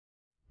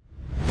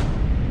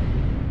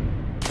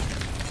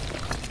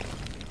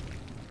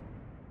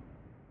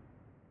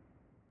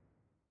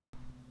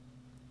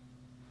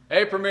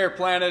Hey Premier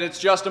Planet, it's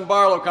Justin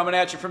Barlow coming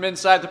at you from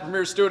inside the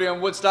Premier Studio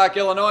in Woodstock,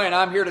 Illinois, and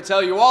I'm here to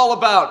tell you all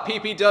about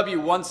PPW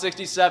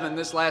 167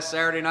 this last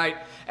Saturday night.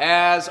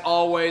 As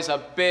always,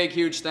 a big,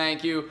 huge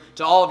thank you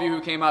to all of you who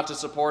came out to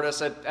support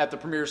us at the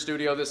Premier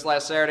Studio this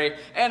last Saturday,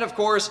 and of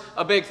course,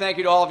 a big thank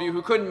you to all of you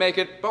who couldn't make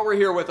it, but were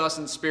here with us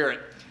in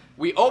spirit.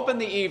 We opened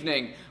the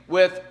evening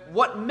with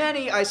what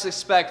many, I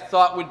suspect,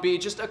 thought would be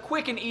just a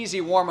quick and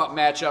easy warm-up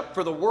matchup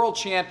for the world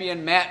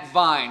champion Matt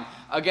Vine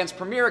against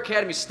Premier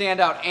Academy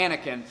standout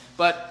Anakin.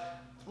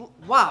 But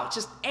wow,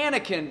 just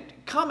Anakin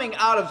coming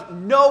out of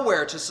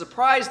nowhere to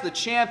surprise the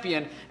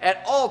champion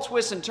at all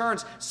twists and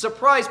turns,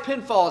 surprise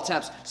pinfall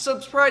attempts,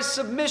 surprise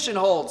submission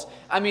holds.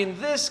 I mean,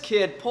 this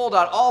kid pulled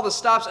out all the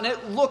stops, and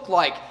it looked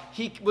like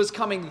he was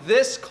coming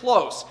this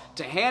close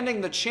to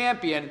handing the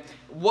champion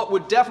what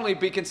would definitely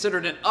be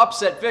considered an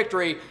upset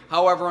victory.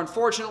 However,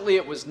 unfortunately,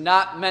 it was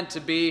not meant to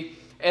be.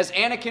 As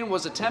Anakin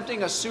was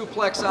attempting a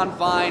suplex on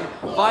Vine,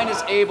 Vine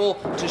is able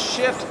to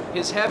shift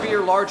his heavier,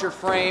 larger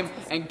frame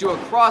and do a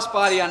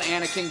crossbody on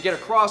Anakin, get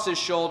across his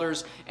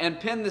shoulders, and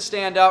pin the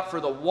standout for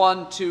the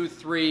 1, 2,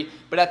 3.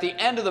 But at the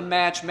end of the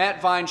match, Matt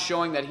Vine,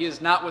 showing that he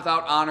is not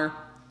without honor,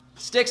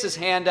 sticks his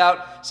hand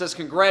out, says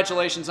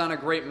congratulations on a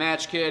great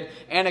match, kid.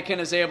 Anakin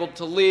is able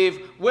to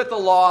leave with a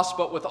loss,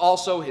 but with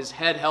also his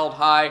head held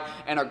high,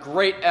 and a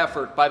great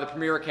effort by the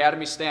Premier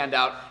Academy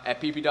standout at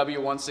PPW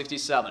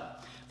 167.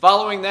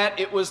 Following that,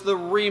 it was the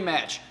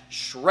rematch.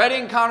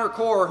 Shredding Connor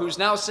Core, who's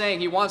now saying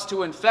he wants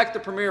to infect the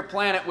Premier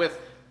Planet with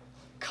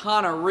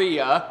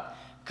gonorrhea,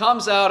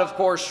 comes out, of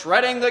course,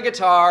 shredding the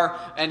guitar,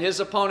 and his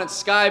opponent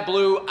Sky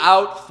Blue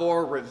out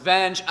for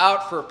revenge,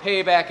 out for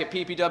payback at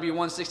PPW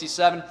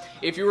 167.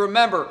 If you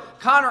remember,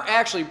 Connor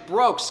actually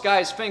broke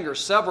Sky's finger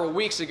several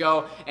weeks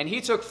ago, and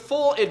he took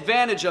full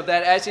advantage of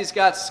that as he's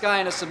got Sky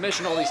in a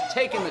submission hold. He's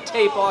taking the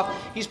tape off.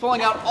 He's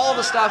pulling out all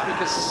the stops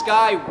because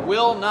Sky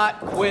will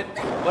not quit.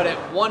 But at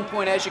one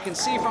point, as you can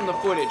see from the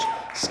footage,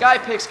 Sky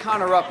picks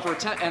Connor up for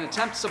and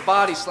attempts a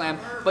body slam,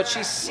 but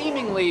she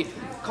seemingly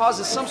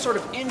causes some sort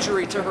of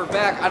injury to her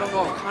back. I don't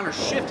know if Connor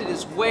shifted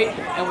his weight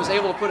and was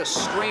able to put a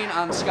strain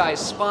on Sky's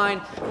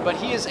spine, but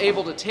he is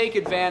able to take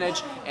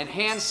advantage and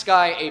hand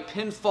Sky a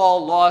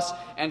pinfall loss.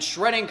 And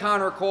shredding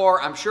Connor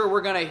Core, I'm sure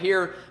we're going to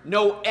hear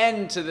no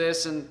end to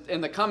this in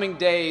the coming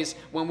days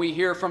when we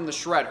hear from the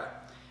Shredder.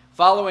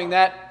 Following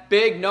that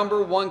big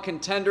 #1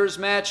 contenders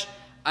match,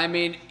 I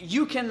mean,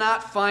 you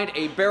cannot find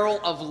a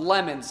barrel of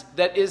lemons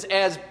that is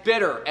as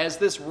bitter as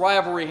this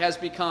rivalry has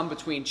become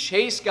between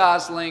Chase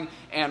Gosling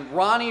and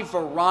Ronnie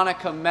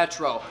Veronica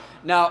Metro.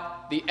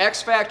 Now, the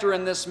X factor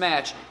in this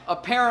match,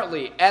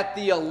 apparently at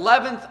the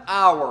 11th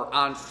hour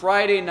on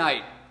Friday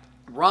night,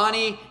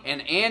 Ronnie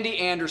and Andy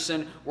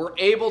Anderson were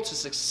able to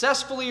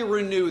successfully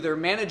renew their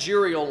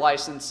managerial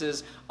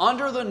licenses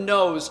under the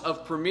nose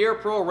of Premier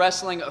Pro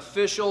Wrestling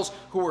officials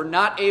who were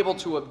not able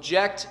to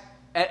object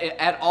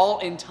at all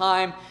in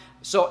time.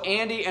 So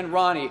Andy and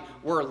Ronnie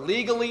were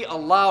legally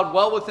allowed,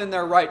 well within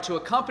their right, to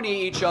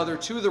accompany each other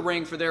to the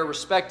ring for their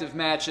respective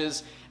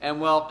matches. And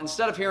well,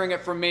 instead of hearing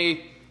it from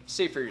me,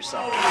 see for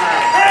yourself.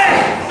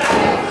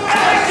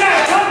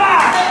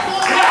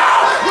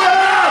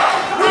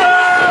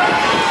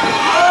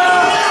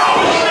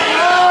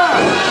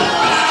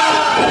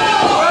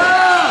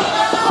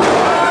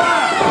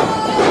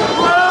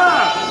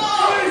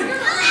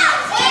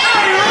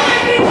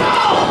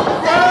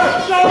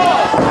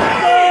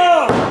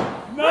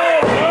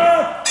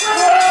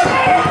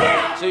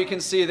 So you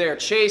can see there,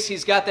 Chase,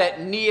 he's got that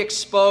knee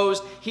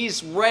exposed.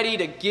 He's ready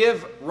to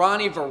give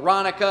Ronnie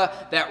Veronica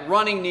that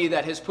running knee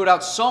that has put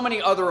out so many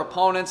other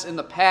opponents in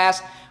the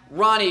past.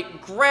 Ronnie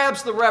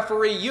grabs the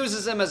referee,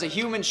 uses him as a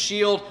human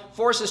shield,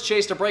 forces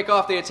Chase to break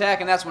off the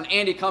attack, and that's when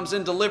Andy comes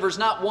in, delivers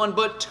not one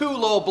but 2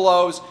 low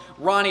blows.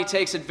 Ronnie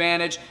takes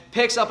advantage,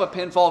 picks up a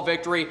pinfall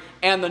victory,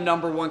 and the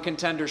 #1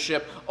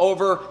 contendership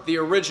over the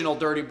original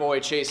Dirty Boy,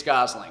 Chase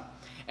Gosling.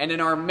 And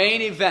in our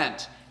main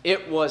event,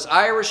 it was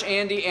Irish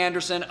Andy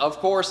Anderson, of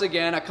course,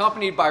 again,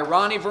 accompanied by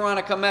Ronnie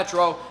Veronica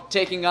Metro,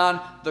 taking on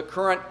the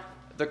current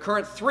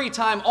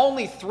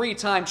only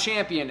three-time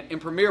champion in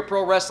Premier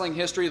Pro Wrestling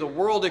history, the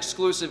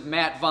world-exclusive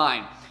Matt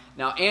Vine.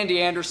 Now, Andy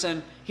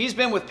Anderson, he's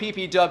been with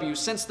PPW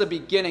since the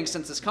beginning,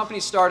 since this company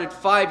started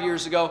 5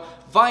 years ago.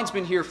 Vine's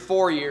been here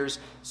 4 years,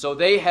 so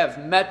they have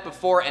met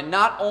before. And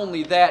not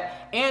only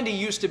that, Andy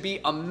used to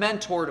be a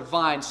mentor to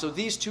Vine, so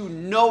these two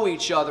know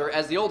each other,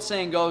 as the old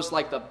saying goes,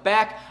 like the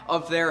back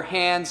of their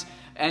hands.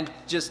 And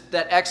just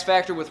that X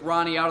factor with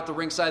Ronnie out at the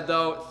ringside,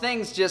 though,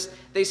 things just,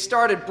 they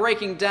started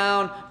breaking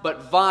down,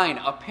 but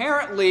Vine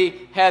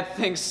apparently had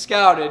things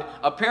scouted,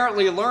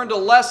 apparently learned a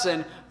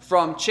lesson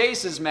from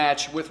Chase's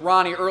match with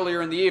Ronnie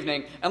earlier in the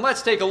evening. And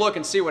let's take a look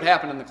and see what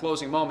happened in the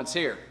closing moments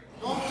here.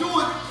 Don't do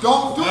it!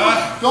 Don't do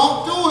it!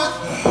 Don't do it!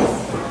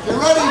 Get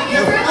ready!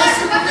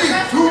 Listen to me!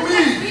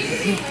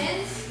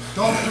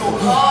 Don't do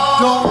it!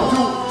 Don't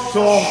do it!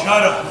 So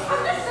shut up!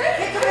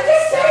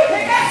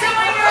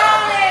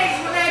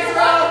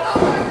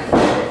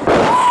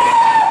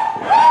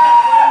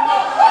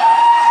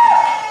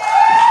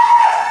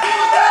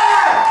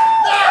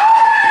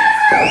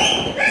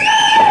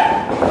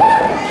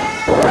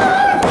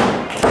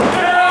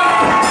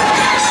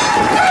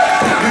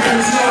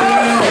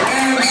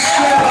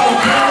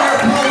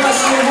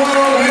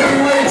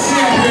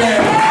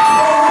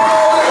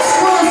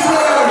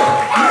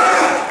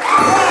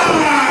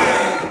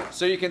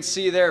 can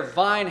see there,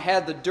 Vine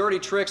had the dirty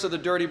tricks of the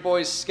Dirty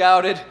Boys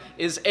scouted,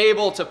 is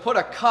able to put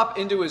a cup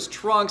into his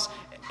trunks.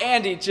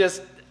 Andy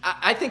just,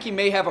 I think he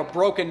may have a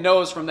broken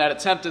nose from that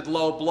attempted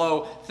low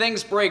blow.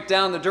 Things break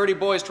down. The Dirty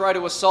Boys try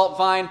to assault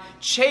Vine.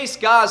 Chase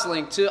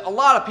Gosling, to a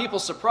lot of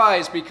people's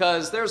surprise,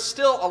 because there's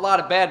still a lot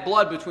of bad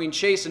blood between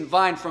Chase and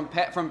Vine from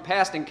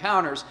past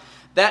encounters.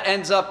 That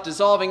ends up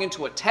dissolving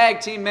into a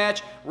tag team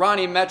match.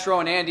 Ronnie Metro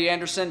and Andy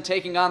Anderson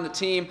taking on the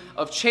team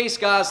of Chase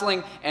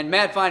Gosling and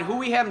Matt Vine, who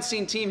we haven't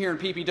seen team here in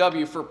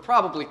PPW for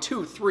probably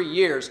 2-3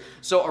 years.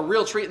 So a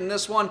real treat in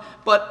this one,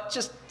 but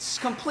just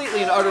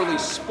completely and utterly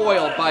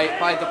spoiled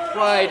by the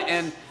pride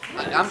and,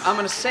 I'm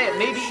going to say it,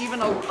 maybe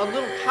even a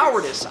little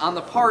cowardice on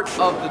the part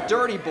of the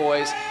Dirty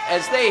Boys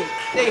as they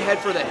head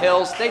for the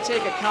hills. They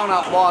take a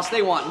count-out loss.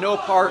 They want no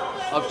part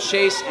of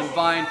Chase and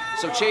Vine.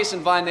 So Chase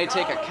and Vine, they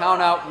take a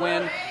count-out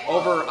win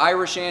over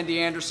Irish Andy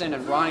Anderson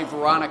and Ronnie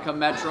Veronica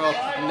Metro,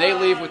 and they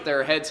leave with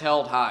their heads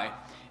held high.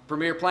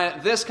 Premier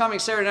Planet this coming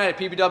Saturday night at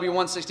PPW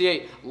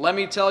 168. Let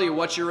me tell you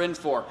what you're in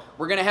for.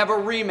 We're going to have a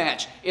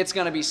rematch. It's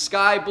going to be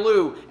Sky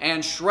Blue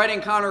and shredding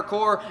Connor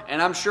Core,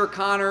 and I'm sure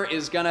Connor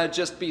is going to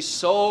just be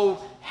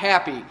so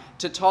happy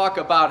to talk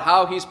about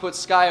how he's put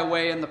Sky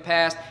away in the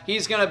past.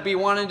 He's going to be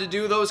wanting to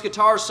do those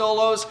guitar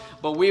solos,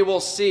 but we will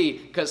see,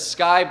 because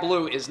Sky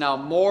Blue is now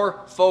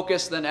more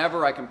focused than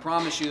ever, I can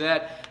promise you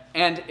that.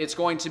 And it's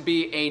going to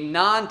be a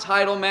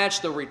non-title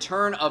match, the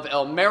return of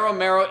El Mero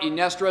Mero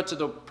Inestra to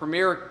the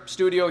Premier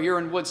Studio here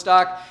in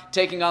Woodstock,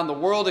 taking on the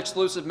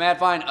world-exclusive Matt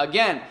Vine.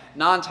 Again,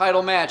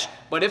 non-title match,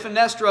 but if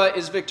Inestra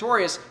is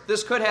victorious,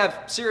 this could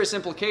have serious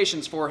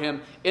implications for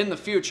him in the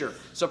future.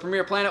 So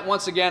Premier Planet,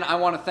 once again, I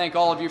want to thank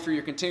all of you for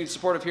your continued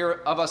support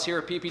of us here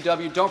at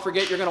PPW. Don't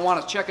forget, you're going to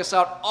want to check us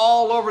out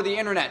all over the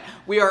internet.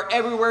 We are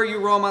everywhere you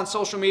roam on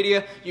social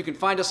media. You can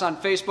find us on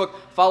Facebook,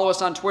 follow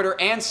us on Twitter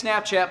and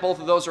Snapchat.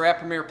 Both of those are at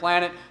Premier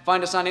Planet.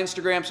 Find us on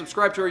Instagram,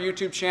 subscribe to our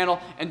YouTube channel,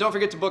 and don't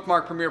forget to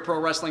bookmark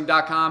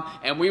PremierProWrestling.com,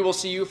 and we will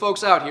see you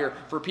folks out here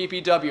for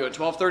PPW at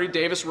 1230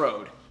 Davis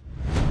Road.